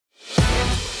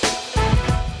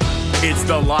It's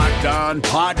the Locked On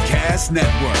Podcast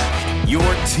Network, your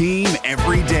team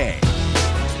every day.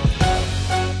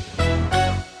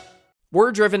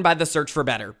 We're driven by the search for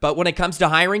better, but when it comes to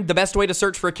hiring, the best way to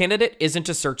search for a candidate isn't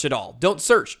to search at all. Don't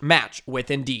search, match with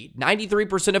Indeed.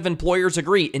 93% of employers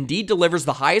agree Indeed delivers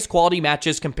the highest quality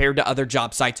matches compared to other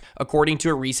job sites, according to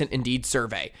a recent Indeed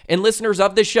survey. And listeners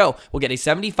of this show will get a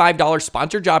 $75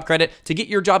 sponsored job credit to get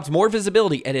your jobs more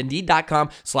visibility at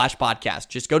Indeed.com/podcast.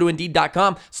 Just go to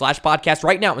Indeed.com/podcast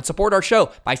right now and support our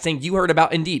show by saying you heard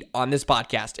about Indeed on this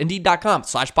podcast.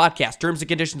 Indeed.com/podcast. Terms and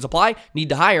conditions apply. Need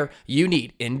to hire? You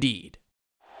need Indeed.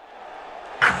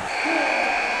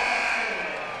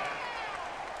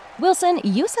 Wilson,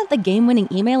 you sent the game-winning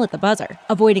email at the buzzer,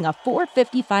 avoiding a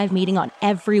 4:55 meeting on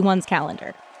everyone's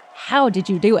calendar. How did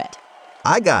you do it?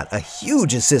 I got a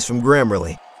huge assist from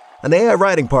Grammarly, an AI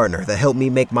writing partner that helped me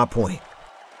make my point.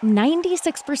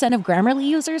 96% of Grammarly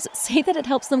users say that it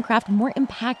helps them craft more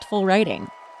impactful writing.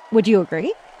 Would you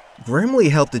agree? Grammarly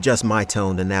helped adjust my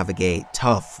tone to navigate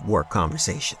tough work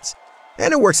conversations.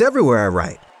 And it works everywhere I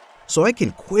write, so I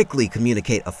can quickly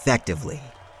communicate effectively.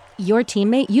 Your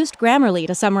teammate used Grammarly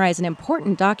to summarize an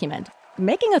important document,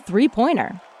 making a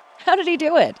 3-pointer. How did he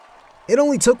do it? It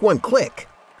only took one click.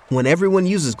 When everyone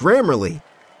uses Grammarly,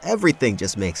 everything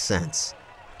just makes sense.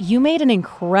 You made an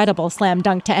incredible slam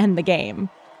dunk to end the game.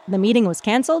 The meeting was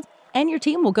canceled, and your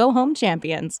team will go home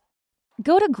champions.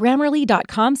 Go to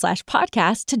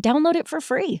Grammarly.com/podcast to download it for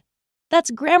free. That's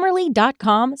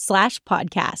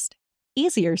Grammarly.com/podcast.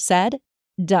 Easier said,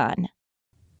 done.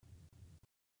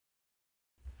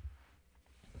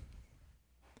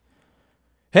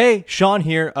 Hey, Sean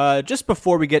here. Just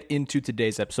before we get into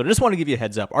today's episode, I just want to give you a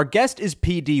heads up. Our guest is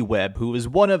PD Webb, who is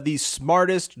one of the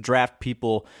smartest draft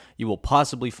people you will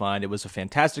possibly find. It was a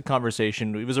fantastic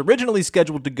conversation. It was originally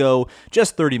scheduled to go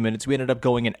just 30 minutes. We ended up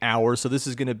going an hour, so this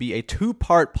is going to be a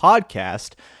 2-part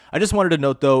podcast. I just wanted to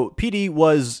note, though, PD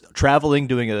was traveling,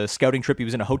 doing a scouting trip. He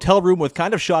was in a hotel room with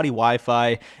kind of shoddy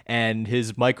Wi-Fi, and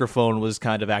his microphone was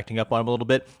kind of acting up on him a little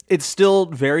bit. It's still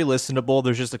very listenable.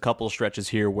 There's just a couple of stretches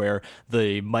here where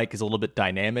the mic is a little bit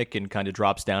dynamic and kind of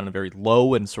drops down and very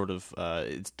low, and sort of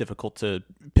it's difficult to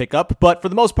pick up. But for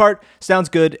the most part, sounds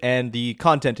good, and the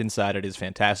content inside it is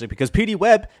fantastic because PD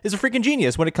Webb is a freaking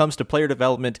genius when it comes to player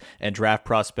development and draft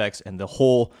prospects and the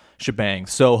whole shebang.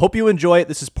 So hope you enjoy it.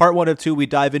 This is part 1 of 2. We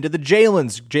dive into the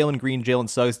Jalens Green, Jalens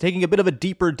Suggs, taking a bit of a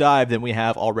deeper dive than we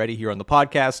have already here on the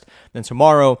podcast. Then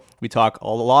tomorrow, we talk a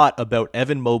lot about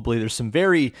Evan Mobley. There's some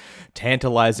very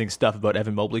tantalizing stuff about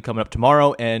Evan Mobley coming up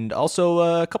tomorrow, and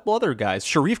also a couple other guys.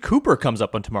 Sharif Cooper comes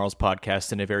up on tomorrow's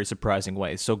podcast in a very surprising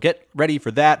way. So get ready for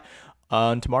that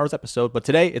on tomorrow's episode. But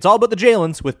today, it's all about the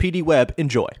Jalens with PD Webb.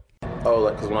 Enjoy. Oh,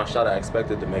 because when I shot, I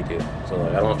expected to make it. So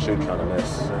I don't shoot trying to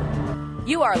miss.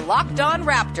 You are Locked On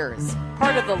Raptors,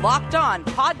 part of the Locked On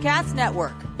Podcast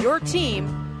Network, your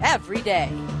team every day.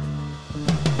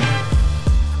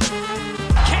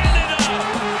 Canada,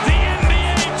 the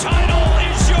NBA title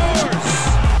is yours.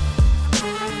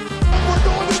 We're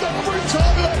going to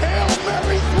overtime and a Hail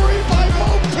Mary 3 by Mo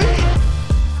Pete.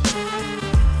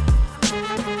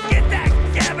 Get that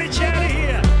garbage out of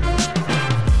here.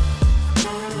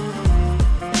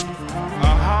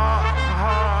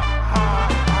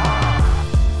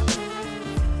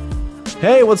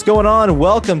 Hey, what's going on?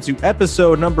 Welcome to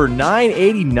episode number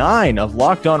 989 of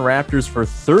Locked On Raptors for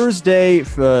Thursday.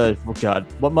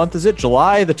 What month is it?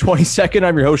 July the 22nd.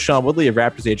 I'm your host, Sean Woodley of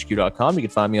RaptorsHQ.com. You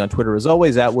can find me on Twitter as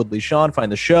always at WoodleySean.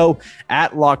 Find the show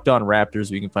at Locked On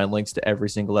Raptors, where you can find links to every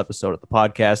single episode of the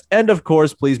podcast. And of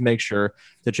course, please make sure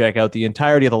to check out the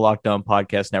entirety of the Locked On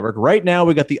Podcast Network. Right now,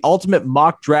 we got the Ultimate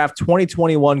Mock Draft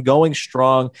 2021 going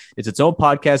strong. It's its own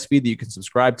podcast feed that you can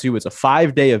subscribe to. It's a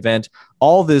 5-day event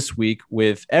all this week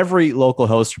with every local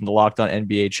host from the Locked On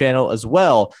NBA channel, as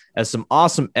well as some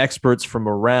awesome experts from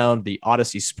around the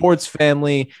Odyssey Sports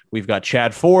family. We've got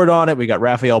Chad Ford on it. We got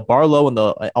Raphael Barlow and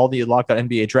all the Locked On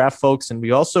NBA draft folks. And we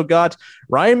also got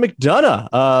Ryan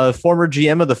McDonough, former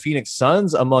GM of the Phoenix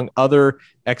Suns, among other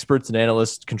experts and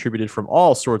analysts contributed from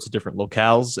all sorts of different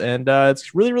locales. And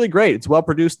it's really, really great. It's well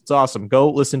produced. It's awesome. Go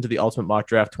listen to the Ultimate Mock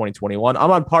Draft 2021. I'm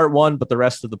on part 1, but the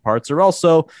rest of the parts are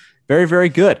also very, very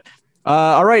good.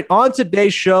 All right, on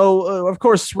today's show, of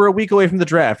course, we're a week away from the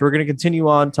draft. We're going to continue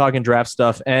on talking draft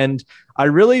stuff, and I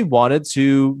really wanted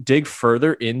to dig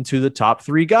further into the top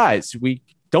 3 guys. I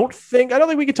don't think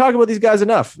we could talk about these guys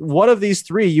enough. One of these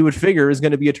 3 you would figure is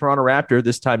going to be a Toronto Raptor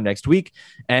this time next week,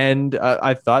 and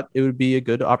I thought it would be a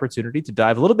good opportunity to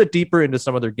dive a little bit deeper into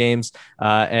some of their games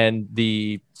and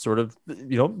the sort of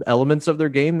elements of their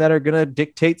game that are going to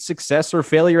dictate success or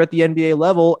failure at the NBA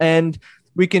level. And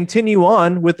we continue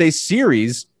on with a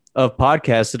series of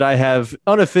podcasts that I have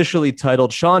unofficially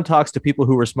titled Sean Talks to People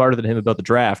Who Were Smarter Than Him About the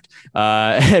Draft.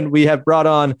 And we have brought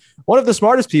on one of the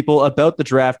smartest people about the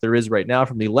draft there is right now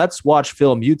from the Let's Watch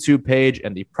Film YouTube page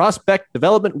and the Prospect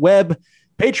Development Web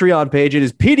Patreon page. It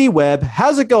is PD Webb.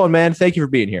 How's it going, man? Thank you for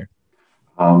being here.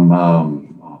 I'm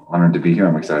honored to be here.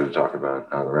 I'm excited to talk about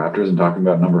the Raptors and talking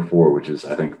about number 4, which is,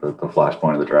 I think, the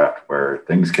flashpoint of the draft where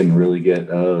things can really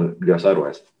go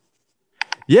sideways.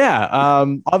 Yeah,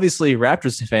 obviously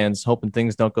Raptors fans hoping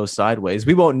things don't go sideways.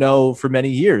 We won't know for many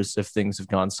years if things have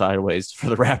gone sideways for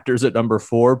the Raptors at number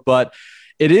 4, but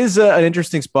it is an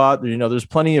interesting spot. You know, there's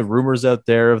plenty of rumors out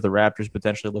there of the Raptors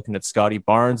potentially looking at Scotty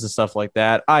Barnes and stuff like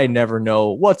that. I never know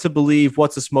what to believe,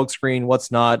 what's a smokescreen, what's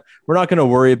not. We're not going to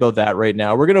worry about that right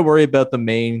now. We're going to worry about the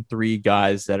main 3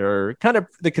 guys that are kind of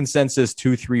the consensus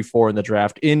 2, 3, 4 in the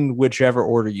draft in whichever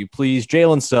order you please.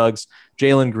 Jalens Suggs,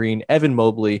 Jalens Green, Evan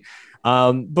Mobley.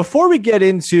 Before we get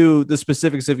into the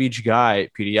specifics of each guy,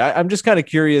 PD, I'm just kind of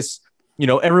curious. You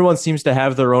know, everyone seems to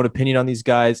have their own opinion on these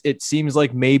guys. It seems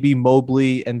like maybe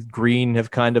Mobley and Green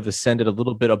have kind of ascended a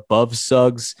little bit above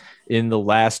Suggs in the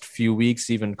last few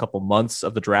weeks, even a couple months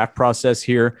of the draft process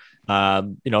here. I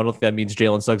don't think that means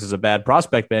Jalens Suggs is a bad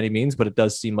prospect by any means, but it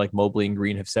does seem like Mobley and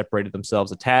Green have separated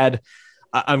themselves a tad.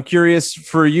 I'm curious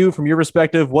for you, from your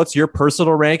perspective, what's your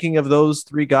personal ranking of those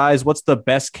 3 guys? What's the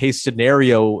best case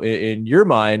scenario in your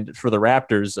mind for the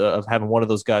Raptors of having one of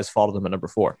those guys fall to them at number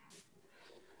 4?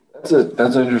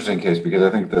 That's an interesting case because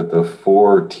I think that the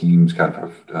 4 teams kind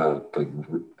of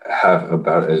have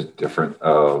about as different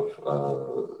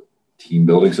of team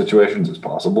building situations as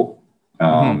possible.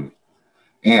 And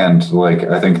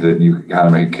I think that you kind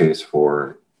of make a case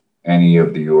for any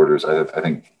of the orders. I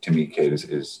think to me, Kate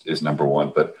is number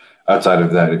 1. But outside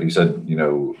of that, if you said,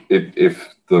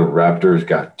 if the Raptors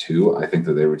got 2, I think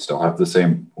that they would still have the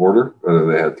same order, whether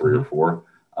they had 3 or 4.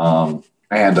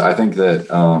 And I think that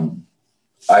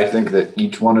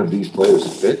each one of these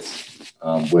players fits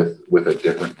with a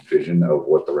different vision of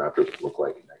what the Raptors would look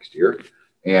like next year.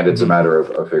 And it's a matter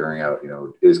of figuring out,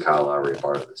 is Kyle Lowry a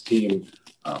part of this team?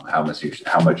 How much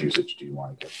usage do you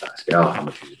want to give Pascal? How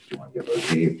much usage do you want to give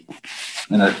OG?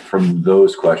 And that from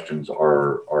those questions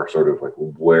are sort of like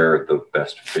where the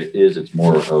best fit is. It's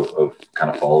more of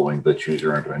kind of following the choose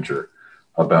your own adventure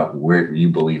about where you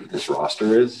believe this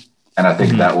roster is. And I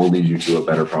think that will lead you to a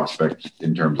better prospect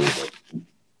in terms of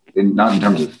not in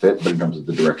terms of fit, but in terms of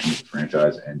the direction of the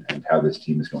franchise and how this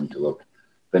team is going to look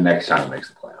the next time it makes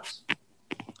the playoffs.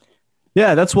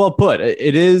 Yeah, that's well put.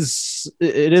 It is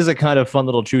a kind of fun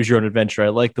little choose your own adventure. I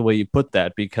like the way you put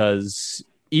that because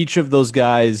each of those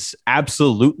guys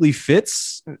absolutely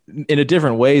fits in a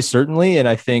different way, certainly. And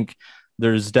I think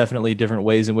there's definitely different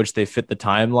ways in which they fit the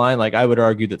timeline. Like I would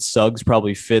argue that Suggs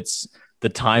probably fits the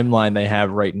timeline they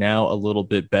have right now a little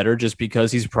bit better just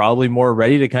because he's probably more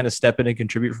ready to kind of step in and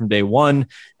contribute from day one.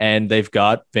 And they've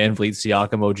got Van Vliet,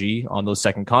 Siakam, OG on those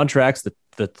second contracts.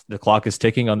 The clock is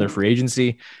ticking on their free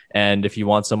agency. And if you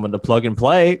want someone to plug and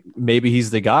play, maybe he's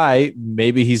the guy.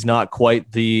 Maybe he's not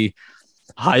quite the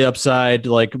high upside,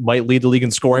 like might lead the league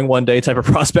in scoring one day type of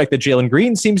prospect that Jalens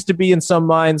Green seems to be in some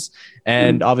minds.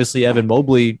 And obviously Evan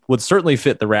Mobley would certainly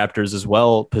fit the Raptors as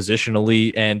well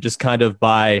positionally and just kind of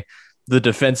by the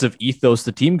defensive ethos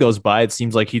the team goes by, it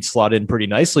seems like he'd slot in pretty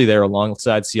nicely there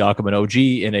alongside Siakam and OG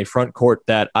in a front court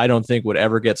that I don't think would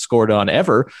ever get scored on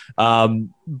ever.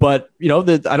 But,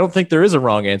 I don't think there is a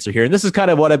wrong answer here. And this is kind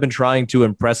of what I've been trying to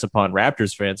impress upon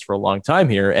Raptors fans for a long time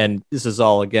here. And this is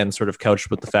all, again, sort of couched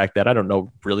with the fact that I don't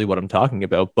know really what I'm talking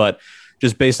about, but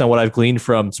just based on what I've gleaned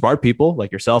from smart people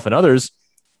like yourself and others,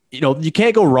 you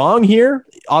can't go wrong here.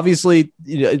 Obviously,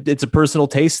 it's a personal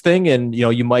taste thing, and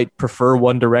you might prefer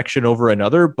one direction over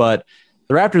another. But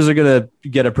the Raptors are going to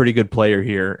get a pretty good player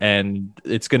here, and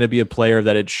it's going to be a player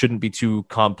that it shouldn't be too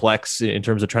complex in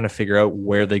terms of trying to figure out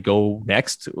where they go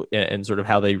next and sort of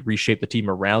how they reshape the team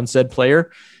around said player,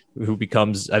 who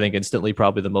becomes, I think, instantly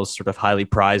probably the most sort of highly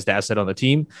prized asset on the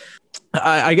team.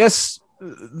 I guess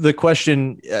the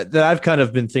question that I've kind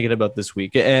of been thinking about this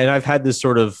week, and I've had this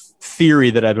sort of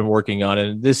theory that I've been working on,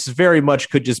 and this very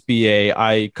much could just be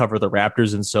I cover the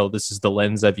Raptors, and so this is the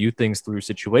lens I view things through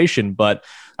situation. But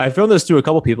I've thrown this to a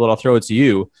couple people, and I'll throw it to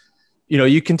you.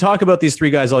 You can talk about these 3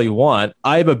 guys all you want.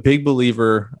 I'm a big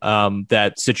believer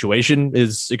that situation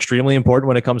is extremely important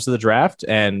when it comes to the draft,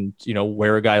 and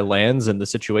where a guy lands and the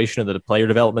situation of the player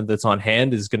development that's on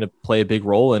hand is going to play a big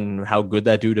role in how good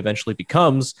that dude eventually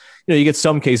becomes. You get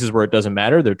some cases where it doesn't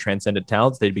matter; they're transcendent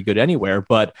talents; they'd be good anywhere.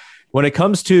 But when it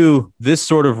comes to this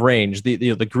sort of range,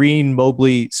 the Green,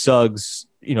 Mobley, Suggs,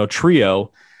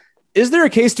 trio, Is there a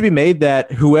case to be made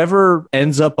that whoever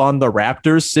ends up on the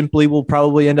Raptors simply will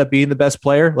probably end up being the best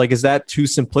player? Like, is that too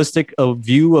simplistic a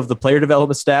view of the player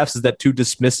development staffs? Is that too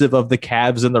dismissive of the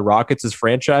Cavs and the Rockets as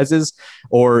franchises?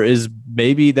 Or is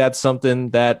maybe that's something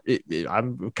that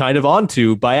I'm kind of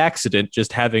onto by accident,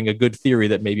 just having a good theory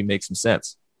that maybe makes some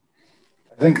sense?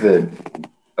 I think that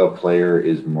a player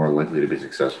is more likely to be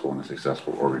successful in a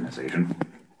successful organization.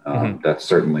 That's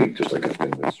certainly just like a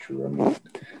thing that's true. I mean,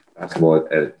 basketball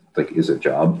is a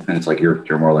job, and it's like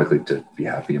you're more likely to be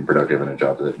happy and productive in a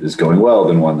job that is going well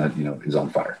than one that is on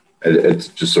fire. It's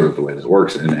just sort of the way this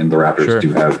works, and the Raptors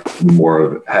do have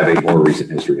a more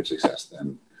recent history of success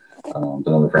than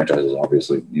other franchises.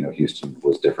 Obviously, Houston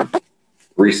was different,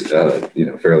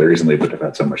 fairly recently, but they've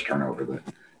had so much turnover that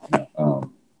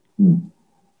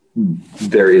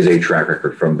there is a track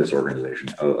record from this organization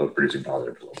of producing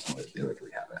positive results. And the other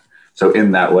three haven't. So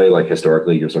in that way, like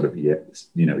historically, you're sort of,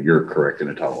 you're correct in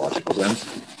a tautological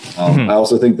sense. I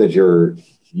also think that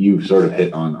you sort of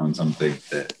hit on something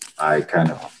that I kind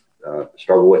of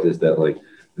struggle with, is that like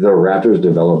the Raptors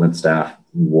development staff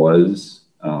was,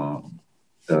 I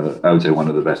would say, one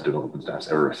of the best development staffs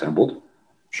ever assembled.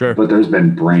 Sure. But there's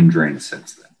been brain drain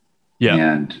since then. Yeah.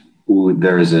 And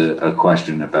there is a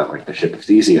question about like the ship of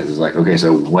Theseus. Is like, okay,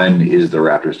 so when is the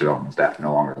Raptors development staff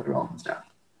no longer the development staff?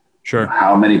 Sure.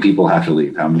 How many people have to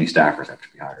leave? How many staffers have to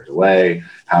be hired away?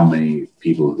 How many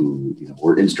people who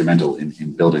were instrumental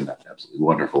in building that absolutely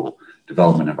wonderful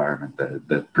development environment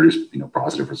that produced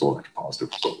positive result after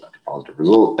positive result after positive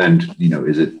result? And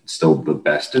is it still the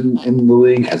best in the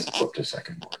league? Has it flipped to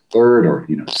second or third or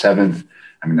seventh?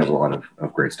 I mean, there's a lot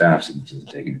of great staffs, and this doesn't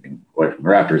take anything away from the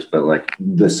Raptors, but like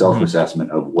the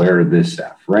self-assessment of where this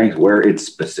staff ranks, where its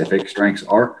specific strengths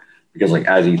are. Because like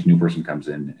as each new person comes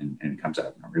in and comes out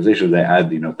of an organization, they add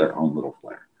their own little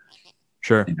flair.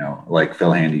 Sure. Like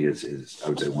Phil Handy is I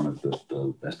would say one of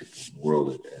the best people in the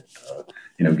world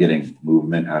at getting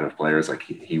movement out of players. Like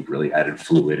he really added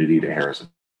fluidity to Harrison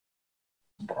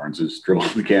Barnes's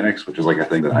dribble mechanics, which is like a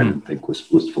thing that I didn't think was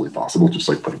fully possible. Just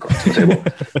like putting cards on the table,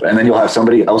 and then you'll have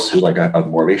somebody else who's like a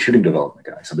more of a shooting development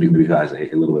guy, somebody who has a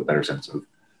little bit better sense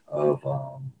of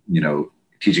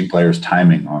teaching players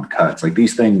timing on cuts. Like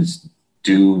these things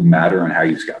do matter on how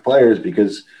you scout players,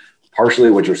 because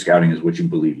partially what you're scouting is what you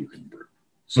believe you can improve.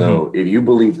 So if you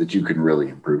believe that you can really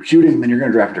improve shooting, then you're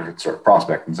going to draft a different sort of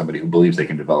prospect than somebody who believes they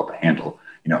can develop a handle,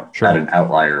 at an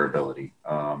outlier ability.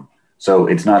 So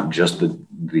it's not just the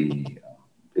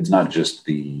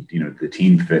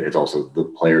team fit. It's also the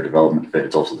player development fit.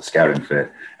 It's also the scouting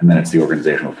fit. And then it's the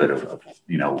organizational fit of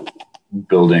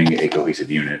building a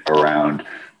cohesive unit around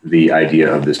the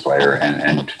idea of this player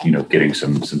and getting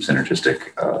some synergistic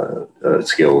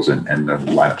skills and the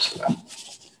lineups for them.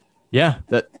 Yeah,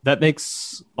 that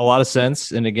makes a lot of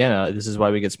sense. And again, this is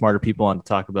why we get smarter people on to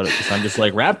talk about it, because I'm just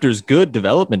like, Raptors good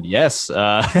development, yes.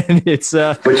 And it's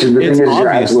but the thing is, you're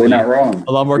absolutely not wrong.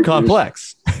 A lot more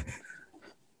complex.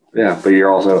 Yeah, but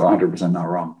you're also 100% not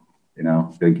wrong.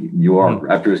 You are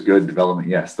Raptors good development,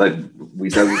 yes. We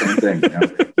said the same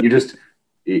thing. You just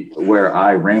where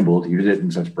I rambled, you did it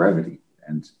in such brevity,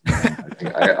 and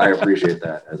I appreciate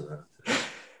that as a.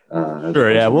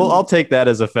 Sure, yeah. Well, I'll take that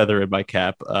as a feather in my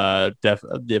cap.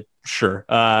 Sure.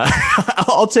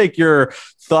 I'll take your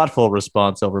thoughtful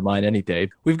response over mine any day.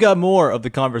 We've got more of the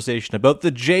conversation about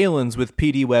the Jalens with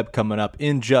PD Webb coming up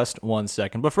in just 1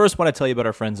 second. But first, I want to tell you about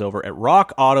our friends over at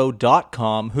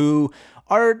rockauto.com, who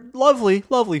are lovely,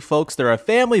 lovely folks. They're a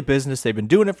family business. They've been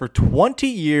doing it for 20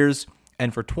 years.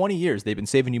 And for 20 years, they've been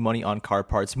saving you money on car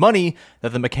parts, money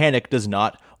that the mechanic does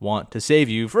not want to save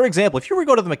you. For example, if you were to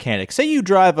go to the mechanic, say you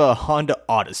drive a Honda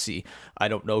Odyssey. I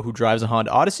don't know who drives a Honda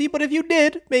Odyssey, but if you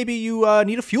did, maybe you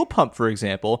need a fuel pump, for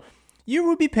example. You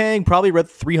would be paying probably around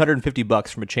 $350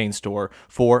 from a chain store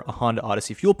for a Honda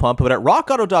Odyssey fuel pump. But at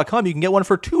rockauto.com, you can get one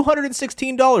for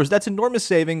 $216. That's enormous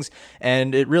savings,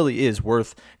 and it really is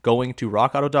worth going to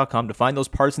rockauto.com to find those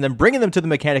parts and then bringing them to the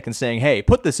mechanic and saying, hey,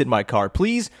 put this in my car,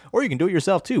 please. Or you can do it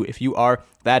yourself, too, if you are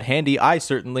that handy. I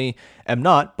certainly am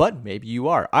not, but maybe you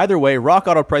are. Either way, Rock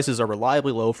Auto prices are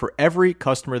reliably low for every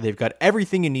customer. They've got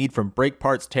everything you need, from brake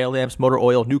parts, tail lamps, motor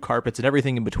oil, new carpets, and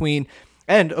everything in between.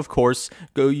 And of course,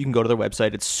 you can go to their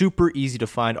website. It's super easy to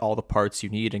find all the parts you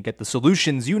need and get the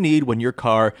solutions you need when your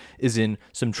car is in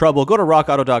some trouble. Go to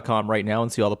rockauto.com right now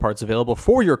and see all the parts available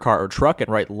for your car or truck, and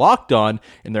write Locked On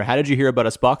in their How Did You Hear About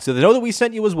Us box so they know that we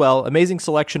sent you as well. Amazing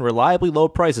selection, reliably low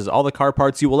prices, all the car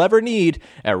parts you will ever need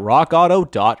at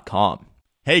rockauto.com.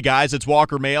 Hey guys, it's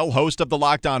Walker Mail, host of the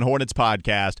Locked On Hornets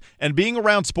podcast, and being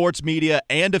around sports media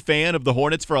and a fan of the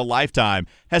Hornets for a lifetime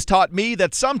has taught me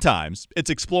that sometimes it's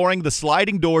exploring the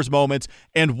sliding doors moments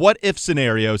and what-if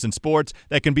scenarios in sports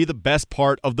that can be the best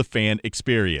part of the fan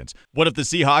experience. What if the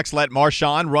Seahawks let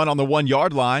Marshawn run on the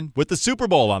 1-yard line with the Super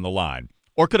Bowl on the line?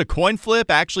 Or could a coin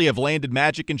flip actually have landed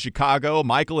Magic in Chicago,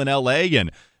 Michael in LA, and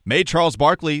made Charles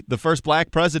Barkley the first black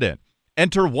president?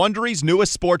 Enter Wondery's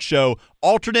newest sports show,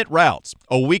 Alternate Routes,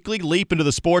 a weekly leap into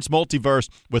the sports multiverse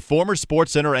with former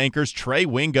SportsCenter anchors Trey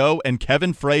Wingo and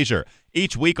Kevin Frazier.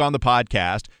 Each week on the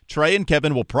podcast, Trey and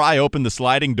Kevin will pry open the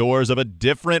sliding doors of a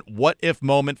different what-if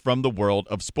moment from the world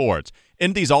of sports.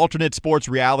 In these alternate sports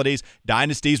realities,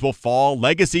 dynasties will fall,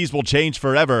 legacies will change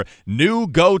forever, new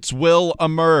GOATs will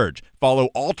emerge. Follow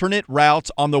Alternate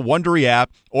Routes on the Wondery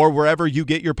app or wherever you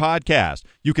get your podcast.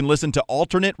 You can listen to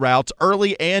Alternate Routes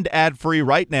early and ad-free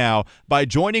right now by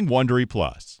joining Wondery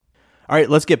Plus. All right,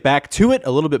 let's get back to it.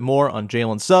 A little bit more on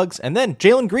Jalens Suggs, and then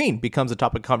Jalen Green becomes a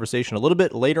topic of conversation a little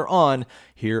bit later on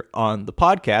here on the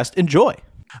podcast. Enjoy.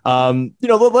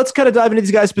 Let's kind of dive into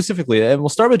these guys specifically, and we'll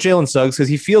start with Jalens Suggs because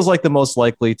he feels like the most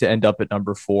likely to end up at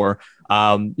number 4.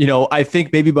 I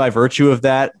think maybe by virtue of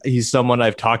that, he's someone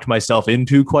I've talked myself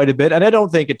into quite a bit, and I don't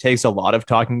think it takes a lot of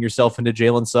talking yourself into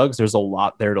Jalens Suggs. There's a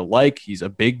lot there to like. He's a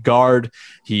big guard.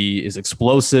 He is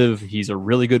explosive. He's a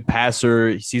really good passer.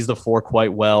 He sees the floor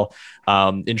quite well.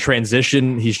 In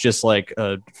transition, he's just like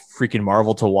a freaking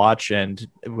marvel to watch, and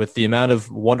with the amount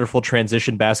of wonderful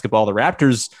transition basketball the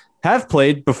Raptors have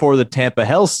played before the Tampa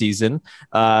Hell season,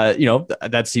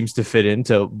 that seems to fit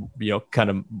into, kind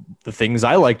of the things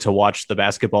I like to watch the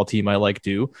basketball team I like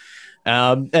do.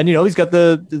 He's got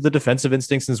the defensive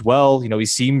instincts as well. He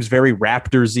seems very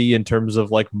Raptors-y in terms of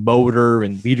like motor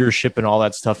and leadership and all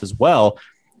that stuff as well.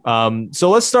 So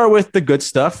let's start with the good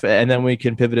stuff, and then we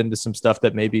can pivot into some stuff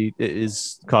that maybe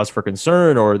is cause for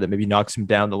concern or that maybe knocks him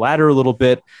down the ladder a little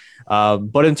bit.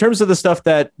 But in terms of the stuff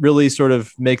that really sort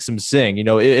of makes him sing,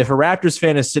 if a Raptors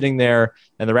fan is sitting there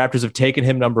and the Raptors have taken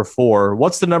him number 4,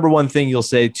 what's the number one thing you'll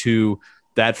say to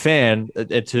that fan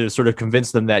to sort of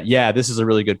convince them that, yeah, this is a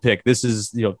really good pick. This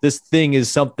is, this thing is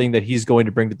something that he's going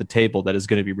to bring to the table that is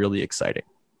going to be really exciting.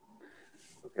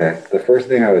 Okay. The first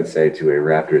thing I would say to a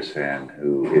Raptors fan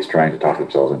who is trying to talk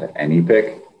themselves into any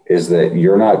pick is that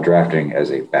you're not drafting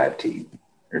as a bad team.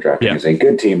 You're drafting as a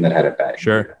good team that had a bad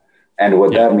year. And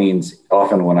what that means,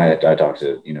 often when I talk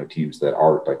to teams that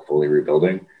are like fully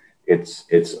rebuilding, it's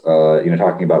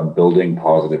talking about building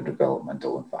positive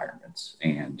developmental environments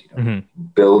and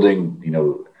building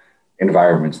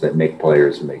environments that make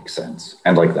players make sense,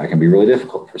 and like that can be really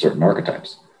difficult for certain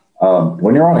archetypes.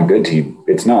 When you're on a good team,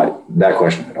 it's not that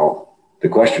question at all. The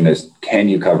question is, can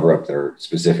you cover up their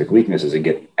specific weaknesses and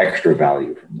get extra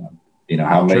value from them?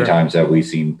 How many times have we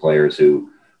seen players who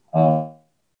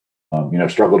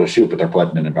struggle to shoot, but they're put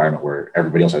in an environment where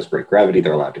everybody else has great gravity.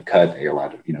 They're allowed to cut. They're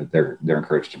allowed to, they're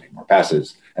encouraged to make more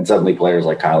passes. And suddenly players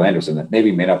like Kyle Anderson that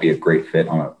maybe may not be a great fit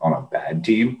on a bad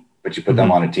team, but you put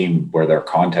them on a team where their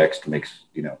context makes,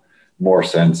 more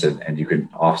sense and you can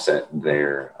offset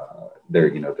their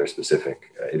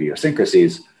specific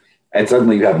idiosyncrasies. And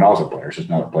suddenly you have an awesome player. It's just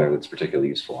not a player that's particularly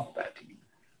useful on a bad team.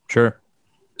 Sure.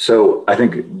 So I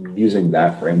think using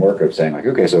that framework of saying like,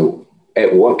 okay, so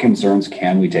at what concerns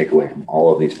can we take away from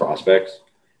all of these prospects?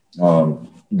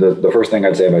 The first thing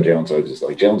I'd say about Jalens Suggs is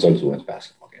like Jalens Suggs wins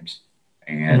basketball games,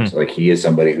 and like he is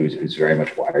somebody who's very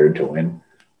much wired to win,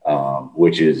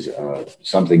 which is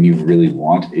something you really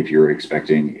want if you're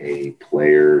expecting a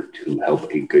player to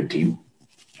help a good team,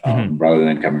 rather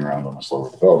than coming around on a slower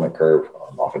development curve.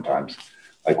 Oftentimes,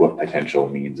 like what potential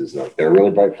means is that they're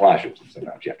really bright flashes, and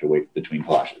sometimes you have to wait between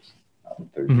flashes.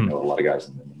 There's a lot of guys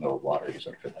in the middle of the water who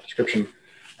sort of fit that description.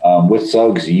 With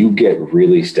Suggs, you get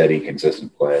really steady,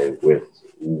 consistent play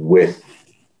with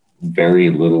very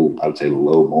little, I would say,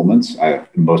 low moments.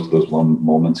 Most of those low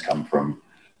moments come from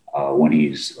when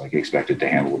he's like expected to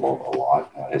handle the ball a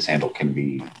lot. His handle can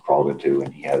be crawled into,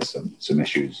 and he has some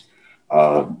issues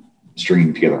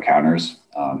stringing together counters.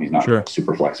 He's not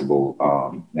super flexible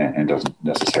and doesn't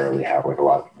necessarily have like a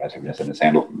lot of competitiveness in his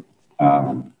handle.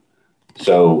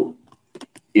 So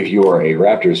if you're a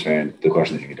Raptors fan, the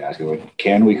question that you need to ask is like,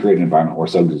 can we create an environment where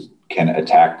Suggs can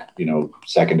attack,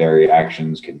 secondary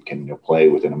actions, can play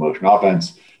within a motion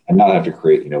offense and not have to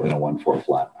create, in a 1-4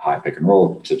 flat high pick and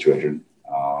roll situation?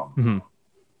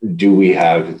 Do we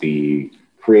have the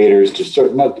creators to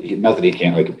start, not that he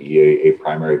can't like be a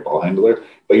primary ball handler,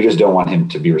 but you just don't want him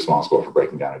to be responsible for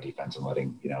breaking down a defense and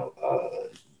letting,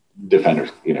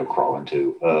 defenders, crawl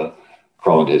into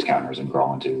his counters and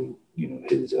crawl into,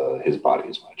 his body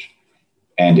as much.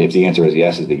 And if the answer is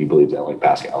yes, is that you believe that like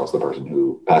Pascal is the person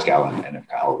who Pascal and if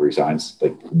Kyle resigns,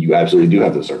 like you absolutely do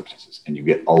have those circumstances, and you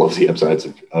get all of the upsides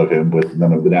of him with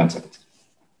none of the downsides.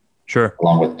 Sure.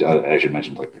 Along with, I should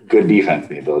mention, like good defense,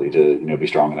 the ability to be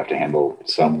strong enough to handle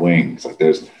some wings. Like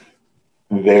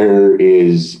there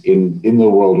is in the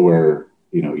world where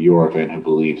you are a fan who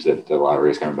believes that the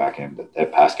Lowry is coming back in,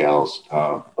 that Pascal's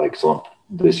slump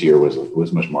this year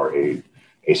was much more a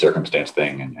circumstance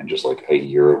thing and just like a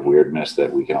year of weirdness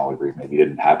that we can all agree maybe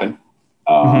didn't happen.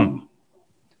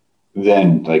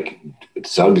 Then like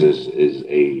Suggs is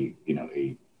a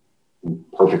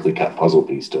perfectly cut puzzle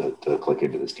piece to click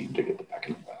into this team to get back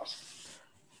into the playoffs.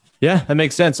 Yeah, that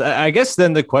makes sense. I guess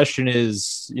then the question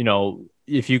is,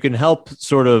 if you can help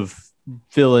sort of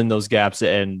fill in those gaps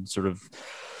and sort of,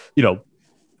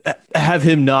 have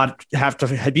him not have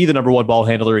to be the number one ball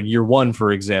handler in year one,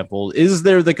 for example, is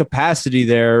there the capacity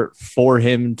there for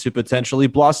him to potentially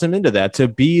blossom into that, to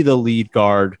be the lead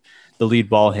guard, the lead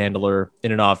ball handler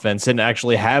in an offense, and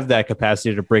actually have that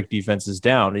capacity to break defenses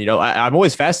down? I'm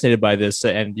always fascinated by this,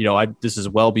 and this is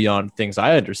well beyond things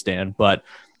I understand, but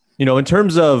in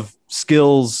terms of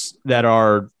skills that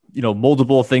are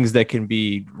moldable, things that can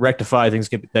be rectified,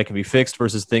 that can be fixed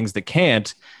versus things that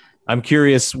can't. I'm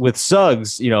curious with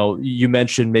Suggs, you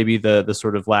mentioned maybe the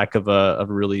sort of lack of a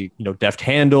really, deft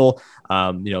handle,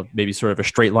 maybe sort of a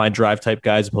straight line drive type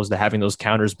guy as opposed to having those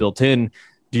counters built in.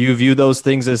 Do you view those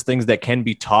things as things that can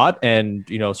be taught and,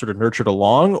 sort of nurtured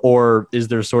along, or is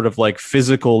there sort of like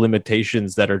physical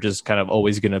limitations that are just kind of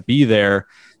always going to be there?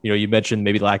 You mentioned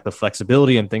maybe lack of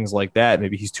flexibility and things like that.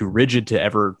 Maybe he's too rigid to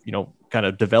ever, kind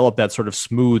of develop that sort of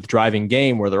smooth driving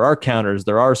game where there are counters,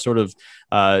 there are sort of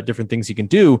different things he can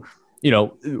do.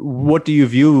 What do you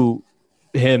view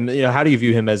him? How do you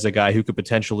view him as a guy who could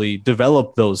potentially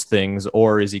develop those things,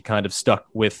 or is he kind of stuck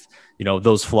with,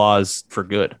 those flaws for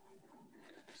good?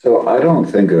 So I don't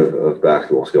think of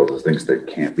basketball skills as things that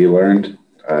can't be learned.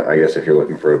 I guess if you're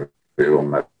looking for a visual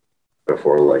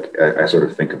metaphor, like I sort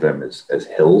of think of them as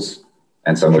hills,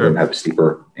 and some of them have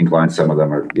steeper inclines. Some of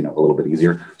them are, a little bit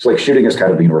easier. So like shooting is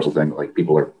kind of the universal thing. Like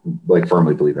people are like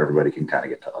firmly believe everybody can kind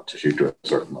of get to shoot to a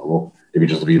certain level. If you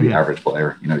just view the average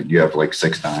player, you have like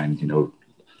 6'9",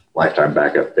 lifetime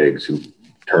backup bigs who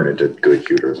turn into good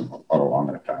shooters on a long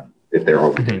enough time if they're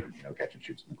overtaken, catch and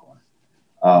shoots in the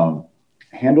corner.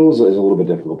 Handles is a little bit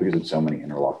difficult because it's so many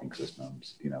interlocking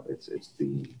systems. It's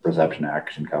the perception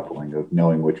action coupling of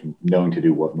knowing to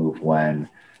do what move when.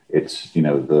 It's the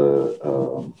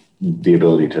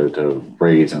ability to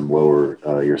raise and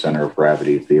lower your center of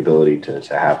gravity. It's the ability to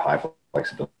have high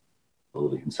flexibility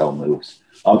and sell moves.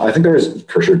 I think there is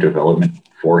for sure development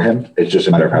for him. It's just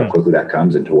a matter of how quickly that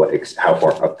comes into how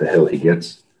far up the hill he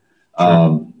gets.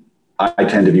 I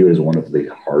tend to view it as one of the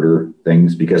harder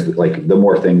things because like the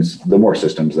more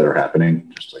systems that are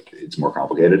happening, just like it's more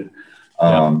complicated.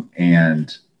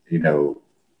 And,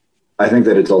 I think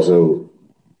that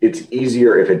it's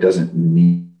easier if it doesn't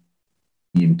need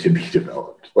to be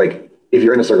developed. Like if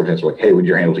you're in a circumstance where like, hey, we need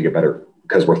your handle to get better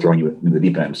because we're throwing you in the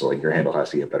deep end. So like your handle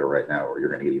has to get better right now or you're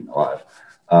going to get eaten alive.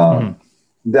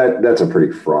 That's a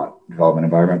pretty fraught development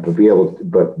environment,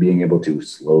 but being able to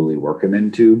slowly work him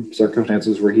into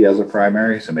circumstances where he has a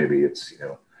primary. So maybe it's,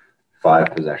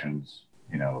 5 possessions,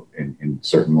 in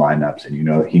certain lineups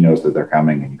and, he knows that they're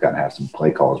coming and you kind of have some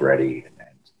play calls ready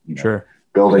and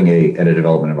building a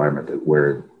development environment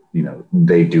where,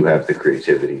 they do have the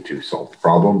creativity to solve the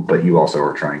problem, but you also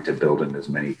are trying to build in as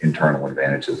many internal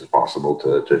advantages as possible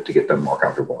to get them more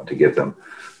comfortable and to give them,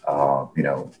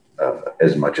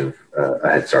 as much of a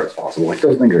head start as possible. Like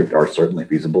those things are certainly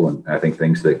feasible, and I think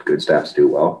things that good staffs do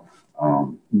well.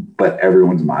 But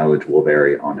everyone's mileage will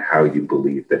vary on how you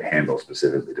believe that handle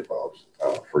specifically develops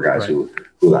for guys who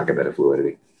lack a bit of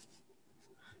fluidity.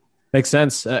 Makes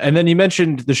sense. And then you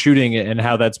mentioned the shooting and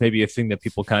how that's maybe a thing that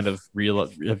people kind of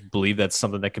believe that's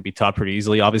something that can be taught pretty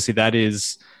easily. Obviously, that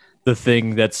is the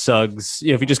thing that Suggs,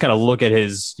 if you just kind of look at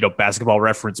his, basketball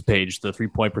reference page, the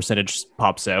 3-point percentage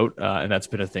pops out. And that's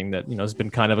been a thing that, has been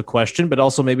kind of a question, but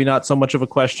also maybe not so much of a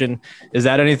question. Is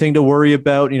that anything to worry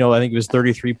about? I think it was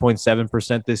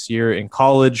 33.7% this year in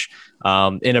college,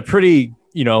 in a pretty,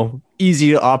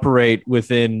 easy to operate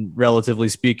within, relatively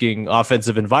speaking,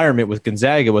 offensive environment with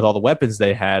Gonzaga with all the weapons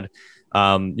they had.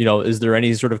 Is there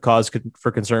any sort of cause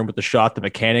for concern with the shot, the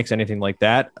mechanics, anything like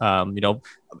that?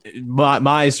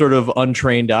 My sort of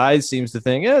untrained eyes seems to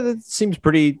think, that seems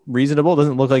pretty reasonable.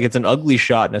 Doesn't look like it's an ugly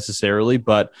shot necessarily,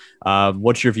 but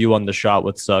what's your view on the shot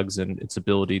with Suggs and its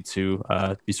ability to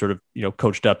be sort of,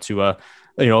 coached up to a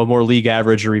more league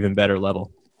average or even better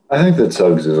level? I think that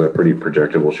Suggs is a pretty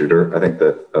projectable shooter. I think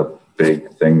that big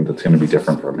thing that's going to be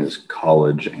different from his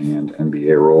college and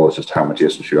NBA role is just how much he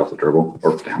has to shoot off the dribble,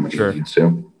 or how much he needs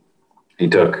to. He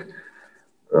took,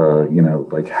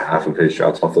 like half of his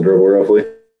shots off the dribble roughly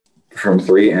from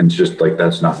three, and just like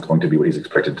that's not going to be what he's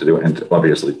expected to do. And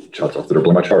obviously, shots off the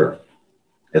dribble are much harder,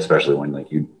 especially when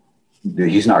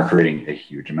he's not creating a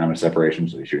huge amount of separation,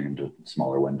 so he's shooting into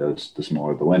smaller windows. The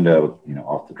smaller the window,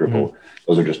 off the dribble,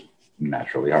 those are just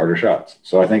naturally harder shots.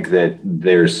 So I think that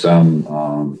there's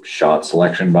some shot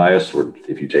selection bias where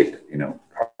if you take,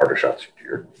 harder shots,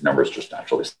 your numbers just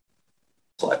naturally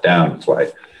slide down. That's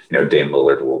why, Dame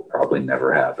Lillard will probably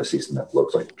never have a season that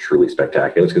looks like truly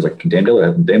spectacular. It's because Dame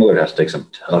Lillard has to take some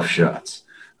tough shots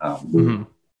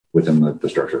within the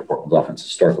structure of Portland's offense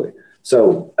historically.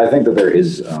 So I think that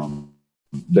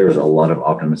there's a lot of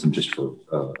optimism just for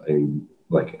a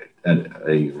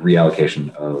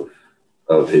reallocation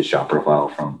of his shot profile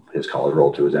from his college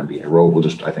role to his NBA role will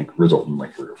just, I think, result in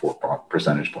like 3 or 4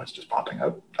 percentage points just popping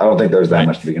up. I don't think there's that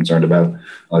much to be concerned about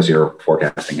unless you're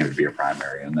forecasting him to be a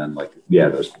primary. And then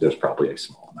there's probably a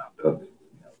small amount of,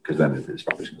 because then it's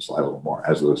probably going to slide a little more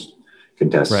as those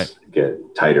contests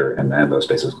get tighter and then those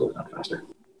spaces close down faster.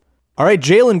 All right,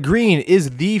 Jalens Green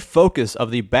is the focus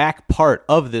of the back part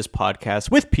of this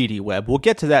podcast with PD Webb. We'll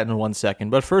get to that in 1 second,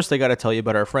 but first I got to tell you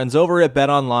about our friends over at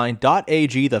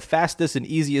betonline.ag, the fastest and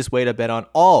easiest way to bet on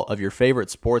all of your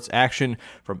favorite sports action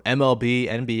from MLB,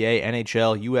 NBA,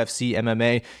 NHL, UFC,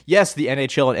 MMA. Yes, the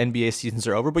NHL and NBA seasons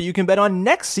are over, but you can bet on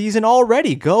next season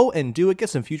already. Go and do it. Get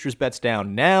some futures bets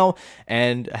down now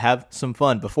and have some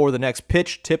fun before the next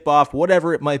pitch, tip-off,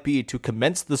 whatever it might be to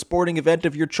commence the sporting event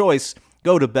of your choice.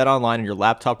 Go to BetOnline on your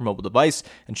laptop or mobile device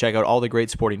and check out all the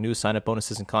great sporting news, sign-up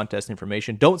bonuses, and contest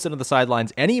information. Don't sit on the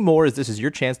sidelines anymore, as this is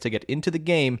your chance to get into the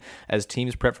game as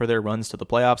teams prep for their runs to the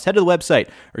playoffs. Head to the website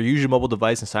or use your mobile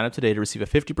device and sign up today to receive a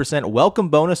 50% welcome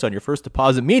bonus on your first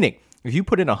deposit, meaning if you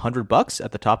put in $100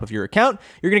 at the top of your account,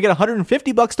 you're going to get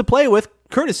 $150 to play with,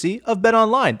 courtesy of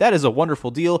BetOnline. That is a wonderful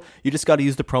deal. You just got to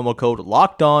use the promo code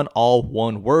LOCKEDON, all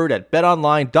one word, at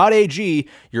betonline.ag,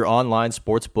 your online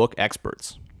sportsbook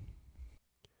experts.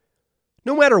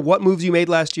 No matter what moves you made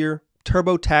last year,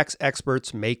 TurboTax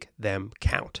experts make them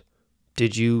count.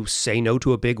 Did you say no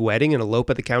to a big wedding and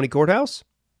elope at the county courthouse?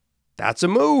 That's a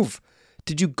move.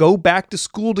 Did you go back to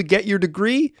school to get your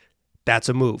degree? That's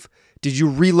a move. Did you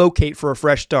relocate for a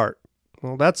fresh start?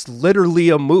 Well, that's literally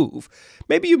a move.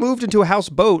 Maybe you moved into a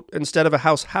houseboat instead of a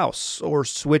house, or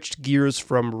switched gears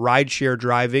from rideshare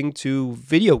driving to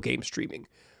video game streaming.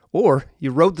 Or you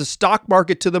rode the stock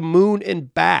market to the moon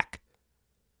and back.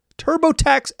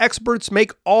 TurboTax experts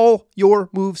make all your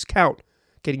moves count,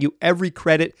 getting you every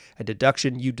credit and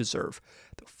deduction you deserve.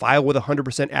 They'll file with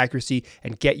 100% accuracy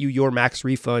and get you your max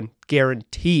refund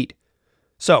guaranteed.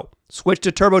 So, switch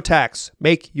to TurboTax.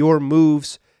 Make your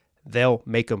moves. They'll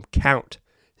make them count.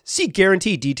 See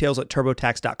guarantee details at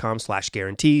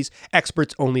turbotax.com/guarantees.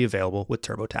 Experts only available with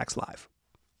TurboTax Live.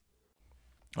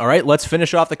 All right, let's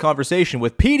finish off the conversation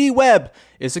with PD Webb.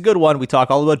 It's a good one. We talk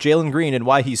all about Jalens Green and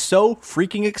why he's so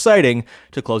freaking exciting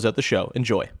to close out the show.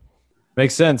 Enjoy.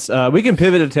 Makes sense. We can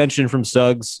pivot attention from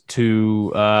Suggs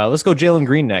to let's go Jalens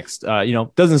Green next.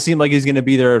 Doesn't seem like he's going to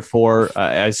be there at 4.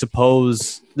 I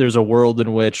suppose there's a world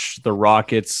in which the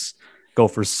Rockets go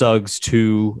for Suggs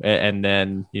 2, and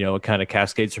then it kind of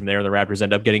cascades from there. And the Raptors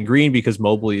end up getting Green because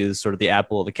Mobley is sort of the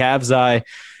apple of the Cavs' eye.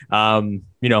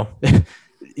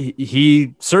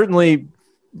 He certainly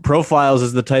profiles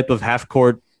as the type of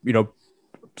half-court,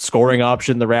 scoring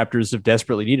option the Raptors have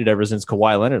desperately needed ever since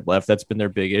Kawhi Leonard left. That's been their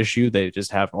big issue. They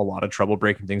just have a lot of trouble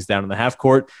breaking things down in the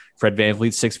half-court. Fred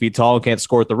VanVleet's 6 feet tall, can't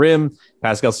score at the rim.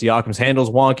 Pascal Siakam's handle's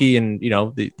wonky, and,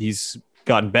 he's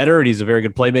gotten better, and he's a very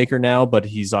good playmaker now, but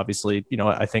he's obviously,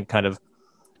 I think kind of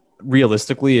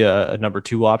realistically a number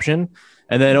 2 option.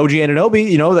 And then OG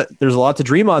Anunoby, that there's a lot to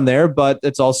dream on there, but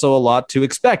it's also a lot to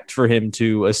expect for him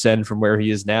to ascend from where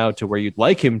he is now to where you'd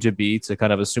like him to be to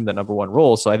kind of assume that number 1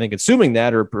 role. So I think assuming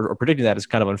that or predicting that is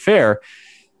kind of unfair.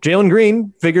 Jalens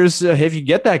Green figures if you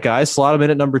get that guy, slot him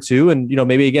in at number 2, and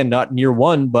maybe again not near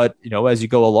 1, but as you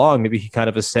go along, maybe he kind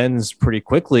of ascends pretty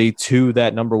quickly to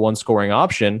that number 1 scoring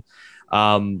option.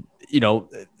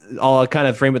 I'll kind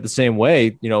of frame it the same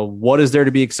way. What is there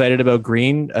to be excited about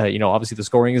Green? Obviously the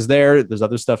scoring is there. There's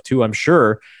other stuff too, I'm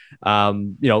sure.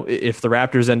 If the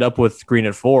Raptors end up with Green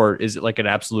at 4, is it like an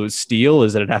absolute steal?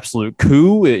 Is it an absolute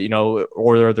coup?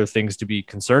 Or are there things to be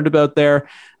concerned about there?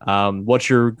 What's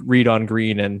your read on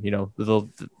Green? And,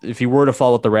 if he were to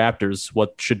fall with the Raptors,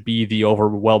 what should be the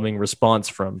overwhelming response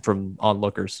from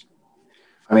onlookers?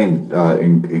 I mean,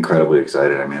 incredibly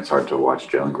excited. I mean, it's hard to watch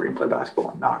Jalens Green play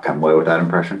basketball and not come away with that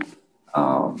impression.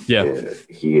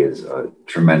 He is a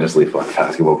tremendously fun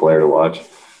basketball player to watch.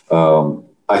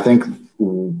 I think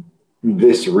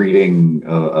this reading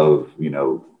of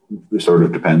sort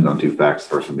of depends on two facts. The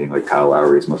first one being like Kyle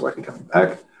Lowry is most likely coming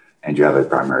back, and you have a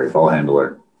primary ball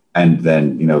handler, and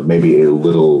then maybe a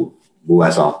little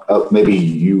less off. Maybe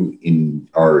you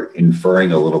are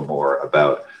inferring a little more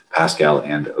about Pascal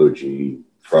and OG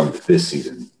from this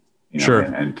season,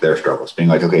 and their struggles, being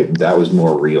like, okay, that was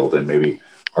more real than maybe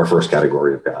our first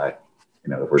category of guy.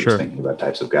 If we're just thinking about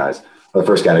types of guys, the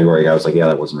first category guy was like, yeah,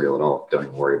 that wasn't real at all. Don't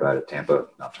even worry about it. Tampa,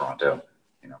 not Toronto.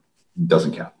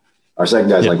 Doesn't count. Our second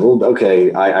guy's like, well,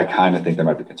 okay, I kind of think there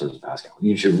might be concerns with Pascal.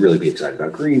 You should really be excited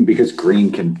about Green because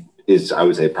Green is, I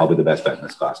would say, probably the best bet in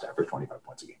this class to average 25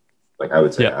 points a game. Like, I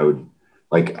would say,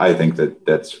 I think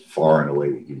that's far and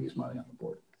away the easiest money on the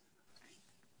board.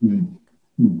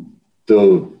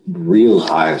 The real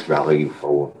highest value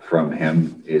from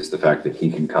him is the fact that he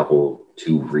can couple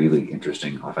two really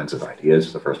interesting offensive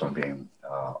ideas. The first one being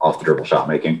off the dribble shot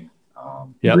making.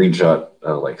 Green shot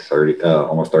like 30,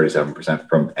 almost 37%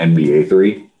 from NBA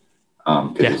three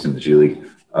because he's in the G League.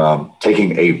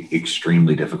 Taking a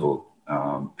extremely difficult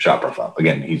shot profile.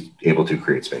 Again, he's able to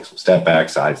create space with step back,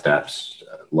 side steps,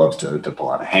 loves to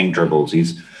pull out of hang dribbles.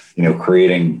 He's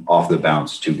creating off the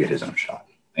bounce to get his own shot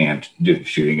and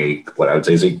shooting what I would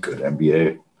say is a good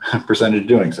NBA percentage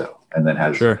doing so. And then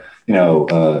has a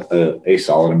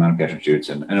solid amount of catch and shoots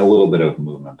and a little bit of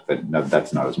movement, but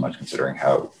that's not as much considering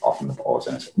how often the ball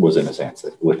was in his hands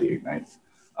with the Ignite.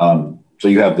 So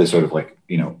you have this sort of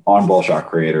on-ball shot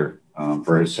creator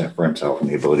for himself and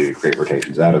the ability to create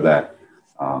rotations out of that.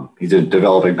 He's a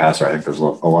developing passer. I think there's a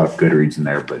lot of good reads in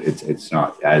there, but it's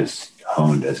not as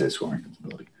honed as his scoring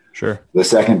ability. Sure. The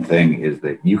second thing is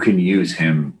that you can use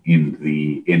him in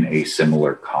a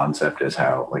similar concept as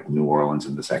how New Orleans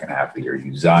in the second half of the year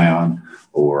use Zion,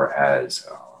 or as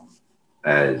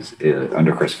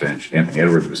under Chris Finch, Anthony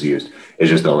Edwards was used.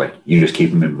 It's just though you just keep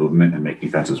him in movement and make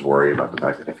defenses worry about the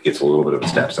fact that if he gets a little bit of a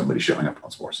step, somebody's showing up on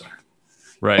Sports Center.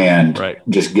 Right. And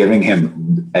just giving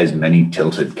him as many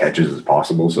tilted catches as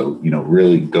possible. So,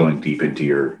 really going deep into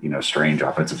your, strange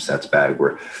offensive sets bag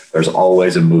where there's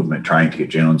always a movement trying to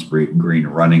get Jalens Green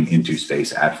running into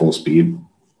space at full speed.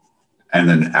 And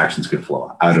then actions can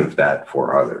flow out of that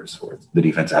for others. Or the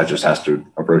defense just has to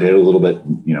rotate a little bit,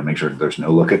 make sure there's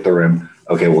no look at the rim.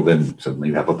 Okay, well then suddenly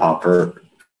you have a pop for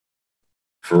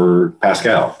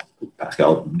Pascal.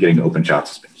 Pascal getting open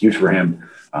shots has been huge for him.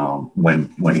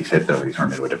 When he's hit, though, he's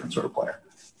turned into a different sort of player.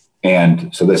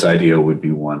 And so this idea would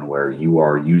be one where you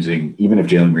are using, even if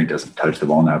Jalen Green doesn't touch the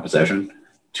ball in that possession,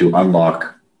 to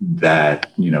unlock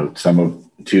that, to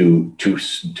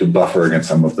buffer against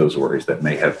some of those worries that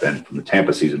may have been from the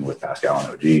Tampa season with Pascal and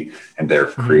OG and their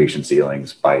creation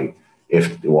ceilings while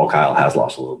Kyle has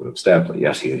lost a little bit of step, but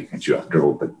yes, he can shoot off the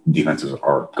dribble, but defenses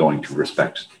are going to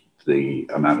respect the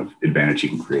amount of advantage he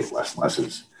can create less and less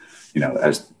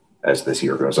as this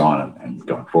year goes on and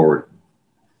going forward.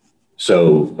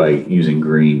 So by using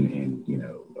Green in,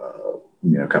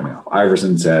 coming off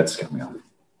Iverson sets, coming off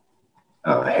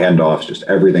handoffs, just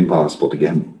everything possible to get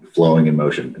him flowing in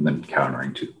motion and then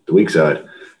countering to the weak side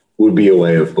would be a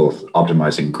way of both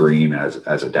optimizing Green as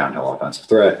a downhill offensive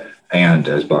threat and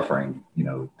as buffering,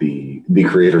 the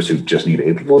creators who just need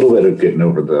a little bit of getting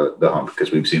over the hump,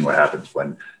 because we've seen what happens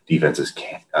when defenses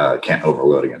can't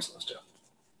overload against those two.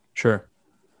 Sure.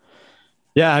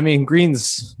 Yeah, I mean,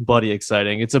 Green's bloody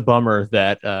exciting. It's a bummer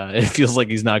that it feels like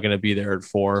he's not going to be there at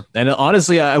 4. And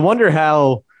honestly, I wonder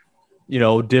how,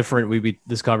 different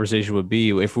this conversation would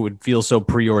be if it would feel so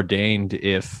preordained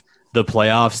if the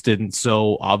playoffs didn't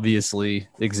so obviously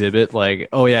exhibit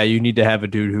oh yeah, you need to have a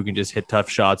dude who can just hit tough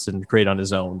shots and create on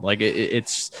his own.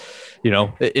 It's,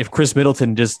 if Chris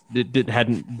Middleton just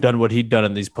hadn't done what he'd done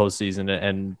in these postseason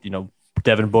and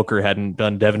Devin Booker hadn't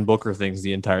done Devin Booker things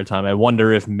the entire time, I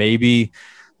wonder if maybe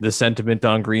the sentiment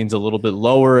on Green's a little bit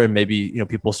lower and maybe,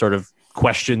 people sort of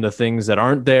question the things that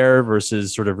aren't there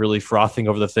versus sort of really frothing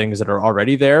over the things that are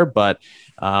already there. But,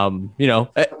 I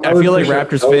feel like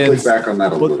Raptors fans... I would push back on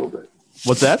that a little bit.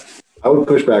 What's that? I would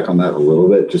push back on that a little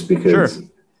bit just because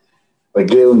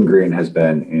Jalen Green has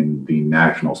been in the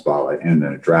national spotlight and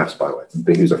in a draft spotlight.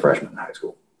 He was a freshman in high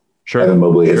school. Sure. Evan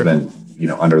Mobley has been,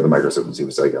 under the microscope since he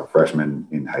was a freshman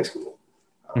in high school.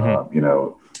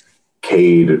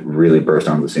 Cade really burst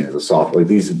onto the scene as a sophomore.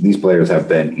 These players have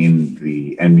been in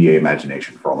the NBA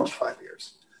imagination for almost 5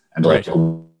 years. And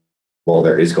while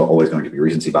there is always going to be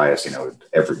recency bias, the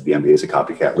NBA is a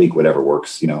copycat league, whatever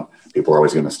works, people are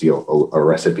always going to steal a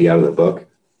recipe out of the book.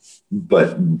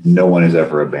 But no one is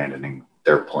ever abandoning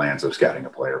their plans of scouting a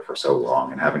player for so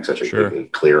long and having such a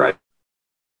clear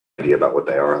idea about what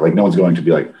they are. Like, no one's going to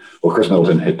be like, well, Chris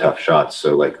Middleton hit tough shots,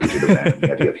 so like we should abandon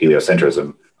the idea of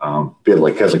heliocentrism.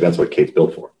 Because like that's what Cade's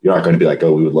built for. You're not going to be like,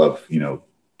 oh, we would love,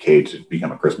 Cade to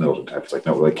become a Chris Middleton type. It's like,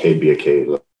 no, like Cade be a Cade,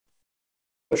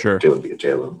 sure, Jalen be a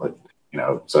Jalen, but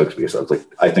Suggs be a Suggs. Like,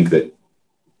 I think that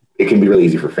it can be really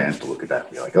easy for fans to look at that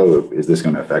and be like, oh, is this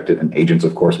going to affect it? And agents,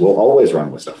 of course, will always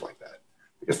run with stuff like that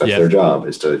because that's their job,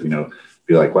 is to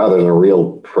be like, wow, there's a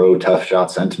real pro tough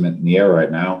shot sentiment in the air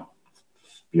right now.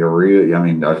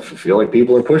 I feel like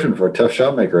people are pushing for a tough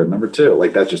shot maker at number 2.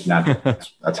 Like, that's just natural.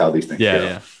 That's how these things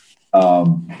go.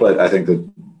 But I think that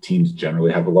teams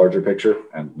generally have a larger picture,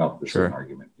 and not this is an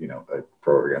argument,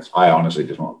 pro or against. I honestly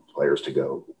just want players to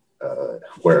go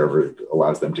wherever it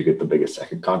allows them to get the biggest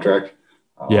second contract.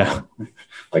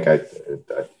 Like I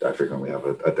frequently have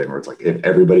a thing where it's like,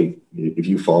 if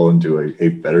you fall into a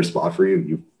better spot for you,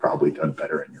 you've probably done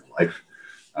better in your life.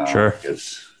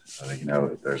 Because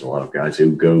there's a lot of guys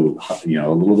who go, a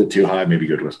little bit too high, maybe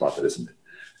go to a spot that isn't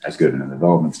as good in the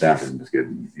development staff, isn't as good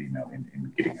in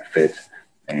getting a fit,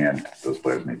 and those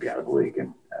players may be out of the league.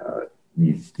 And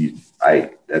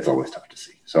that's always tough to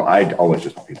see. So I always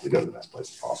just want people to go to the best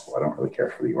place possible. I don't really care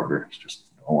for the order. It's just,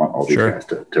 I want all these guys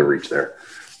to reach their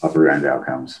upper end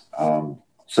outcomes.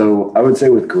 So I would say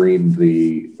with Green,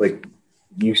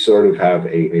 you sort of have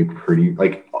a pretty,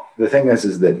 the thing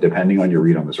is that depending on your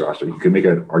read on this roster, you can make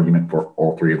an argument for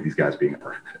all 3 of these guys being a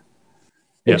perfect fit.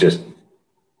 It just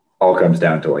all comes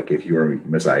down to, if you were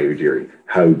Masai Ujiri,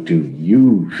 how do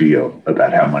you feel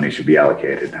about how money should be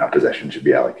allocated and how possession should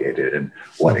be allocated and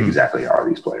what exactly are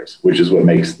these players, which is what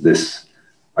makes this,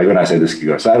 when I say this could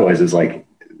go sideways, is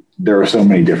there are so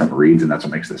many different reads, and that's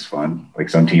what makes this fun. Like,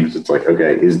 some teams, it's like,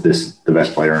 okay, is this the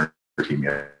best player on your team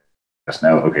yet? Yes,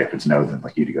 no. Okay, if it's no, then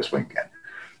you to go swing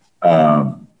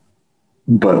again.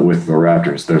 But with the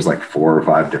Raptors, there's 4 or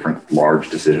 5 different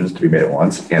large decisions to be made at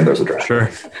once, and there's a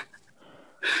draft.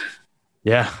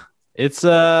 Yeah. It's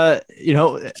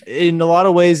in a lot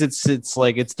of ways it's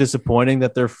disappointing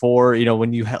that they're 4,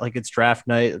 when you have it's draft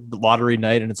night, lottery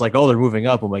night, and it's like, oh, they're moving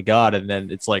up, oh my god, and then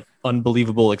it's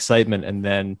unbelievable excitement, and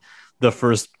then the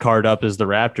first card up is the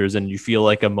Raptors, and you feel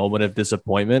a moment of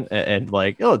disappointment, and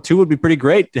 2 would be pretty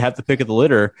great to have the pick of the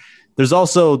litter. There's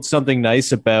also something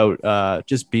nice about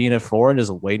just being at 4 and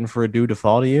just waiting for a dude to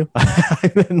fall to you,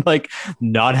 and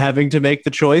not having to make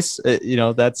the choice.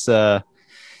 That's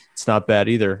it's not bad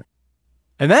either.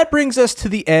 And that brings us to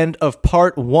the end of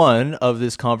part 1 of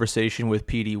this conversation with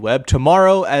PD Webb.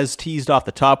 Tomorrow, as teased off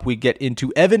the top, we get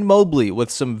into Evan Mobley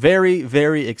with some very,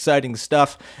 very exciting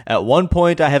stuff. At one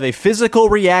point, I have a physical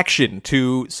reaction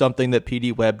to something that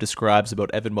PD Webb describes about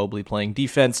Evan Mobley playing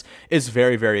defense. It's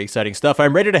very, very exciting stuff.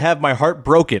 I'm ready to have my heart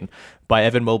broken by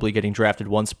Evan Mobley getting drafted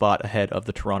 1 spot ahead of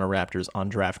the Toronto Raptors on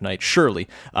draft night, surely.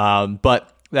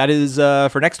 But that is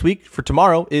for next week. For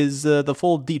tomorrow is the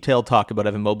full detailed talk about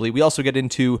Evan Mobley. We also get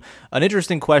into an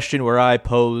interesting question where I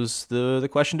pose the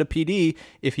question to PD.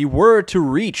 If you were to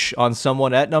reach on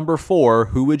someone at number 4,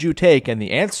 who would you take? And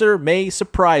the answer may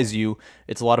surprise you.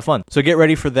 It's a lot of fun. So get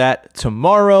ready for that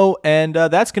tomorrow. And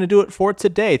that's going to do it for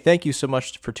today. Thank you so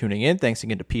much for tuning in. Thanks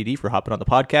again to PD for hopping on the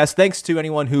podcast. Thanks to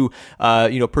anyone who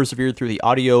persevered through the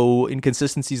audio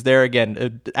inconsistencies there.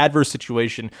 Again, adverse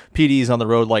situation. PD's on the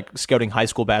road scouting high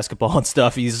school basketball and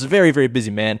stuff. He's a very, very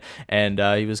busy man, and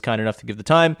he was kind enough to give the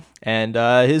time, and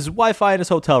his Wi-Fi in his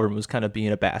hotel room was kind of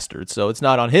being a bastard, so it's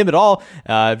not on him at all.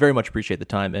 I very much appreciate the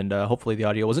time, and hopefully the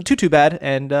audio wasn't too bad,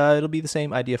 and it'll be the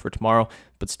same idea for tomorrow,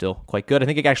 but still quite good. I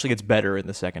think it actually gets better in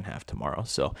the second half tomorrow,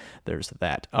 so there's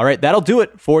that. All right, that'll do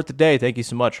it for today. Thank you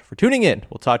so much for tuning in.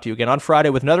 We'll talk to you again on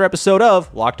Friday with another episode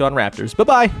of Locked On Raptors.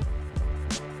 Bye-bye.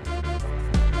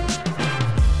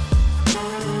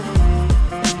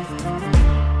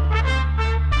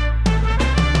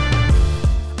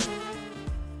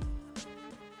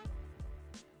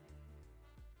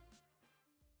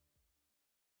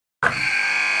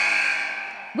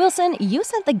 Wilson, you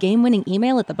sent the game-winning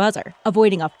email at the buzzer,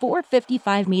 avoiding a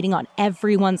 4:55 meeting on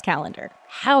everyone's calendar.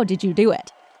 How did you do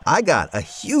it? I got a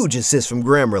huge assist from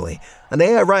Grammarly, an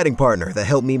AI writing partner that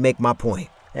helped me make my point.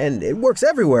 And it works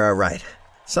everywhere I write.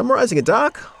 Summarizing a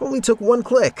doc only took 1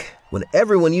 click. When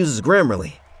everyone uses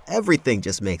Grammarly, everything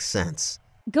just makes sense.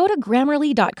 Go to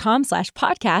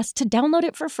Grammarly.com/podcast to download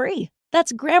it for free.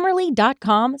 That's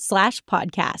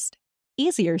Grammarly.com/podcast.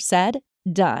 Easier said,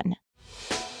 done.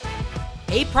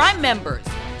 Hey, Prime members,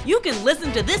 you can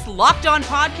listen to this Locked On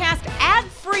podcast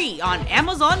ad-free on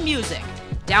Amazon Music.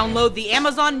 Download the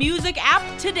Amazon Music app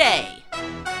today.